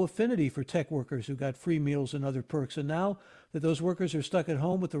felt no affinity for tech workers who got free meals and other perks, and now that those workers are stuck at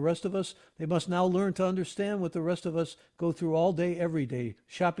home with the rest of us, they must now learn to understand what the rest of us go through all day, every day.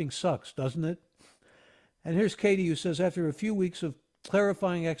 Shopping sucks, doesn't it? And here's Katie, who says, after a few weeks of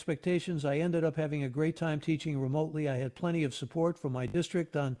clarifying expectations, I ended up having a great time teaching remotely. I had plenty of support from my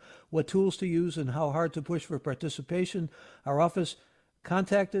district on what tools to use and how hard to push for participation. Our office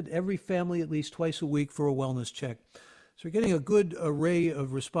contacted every family at least twice a week for a wellness check. So we're getting a good array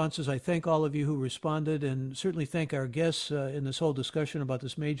of responses. I thank all of you who responded, and certainly thank our guests in this whole discussion about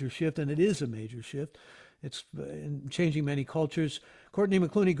this major shift, and it is a major shift. It's changing many cultures. Courtney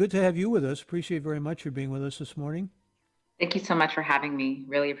McClooney, good to have you with us. Appreciate very much your being with us this morning. Thank you so much for having me.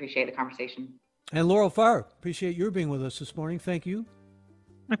 Really appreciate the conversation. And Laurel Farr, appreciate your being with us this morning. Thank you.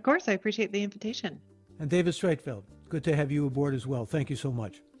 Of course, I appreciate the invitation. And David Streitfeld, good to have you aboard as well. Thank you so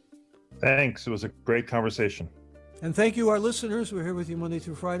much. Thanks. It was a great conversation. And thank you, our listeners. We're here with you Monday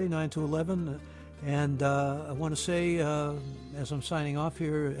through Friday, 9 to 11. And I want to say, as I'm signing off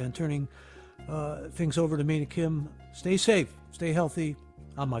here and turning things over to Mina Kim, stay safe, stay healthy.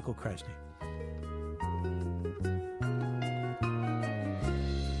 I'm Michael Krasny.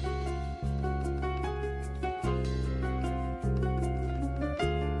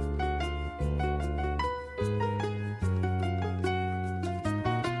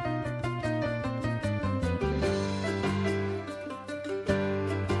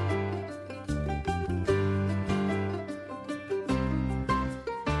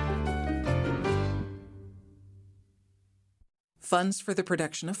 Funds for the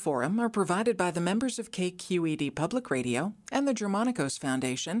production of Forum are provided by the members of KQED Public Radio and the Germanicos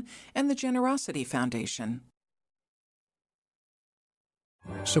Foundation and the Generosity Foundation.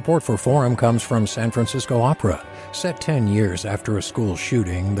 Support for Forum comes from San Francisco Opera. Set 10 years after a school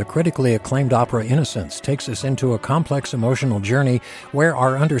shooting, the critically acclaimed opera Innocence takes us into a complex emotional journey where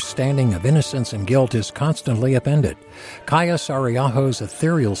our understanding of innocence and guilt is constantly upended. Kaya Sariaho's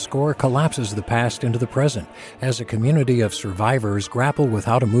ethereal score collapses the past into the present as a community of survivors grapple with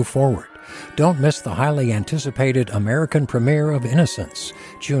how to move forward. Don't miss the highly anticipated American premiere of Innocence,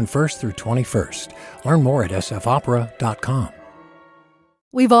 June 1st through 21st. Learn more at sfopera.com.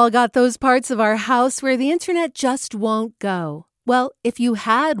 We've all got those parts of our house where the internet just won't go. Well, if you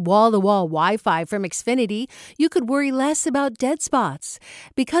had wall-to-wall Wi-Fi from Xfinity, you could worry less about dead spots.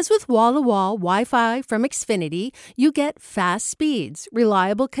 Because with wall-to-wall Wi-Fi from Xfinity, you get fast speeds,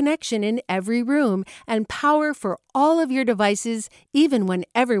 reliable connection in every room, and power for all of your devices, even when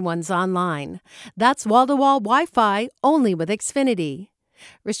everyone's online. That's wall-to-wall Wi-Fi only with Xfinity.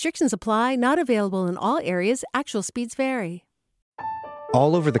 Restrictions apply, not available in all areas. Actual speeds vary.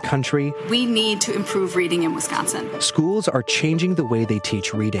 All over the country, we need to improve reading in Wisconsin. Schools are changing the way they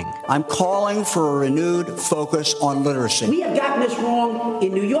teach reading. I'm calling for a renewed focus on literacy. We have gotten this wrong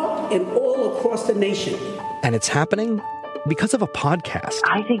in New York and all across the nation. And it's happening because of a podcast.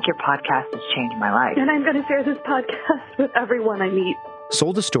 I think your podcast has changed my life. And I'm going to share this podcast with everyone I meet.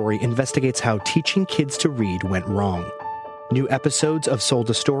 Sold a Story investigates how teaching kids to read went wrong. New episodes of Sold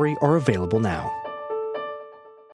a Story are available now.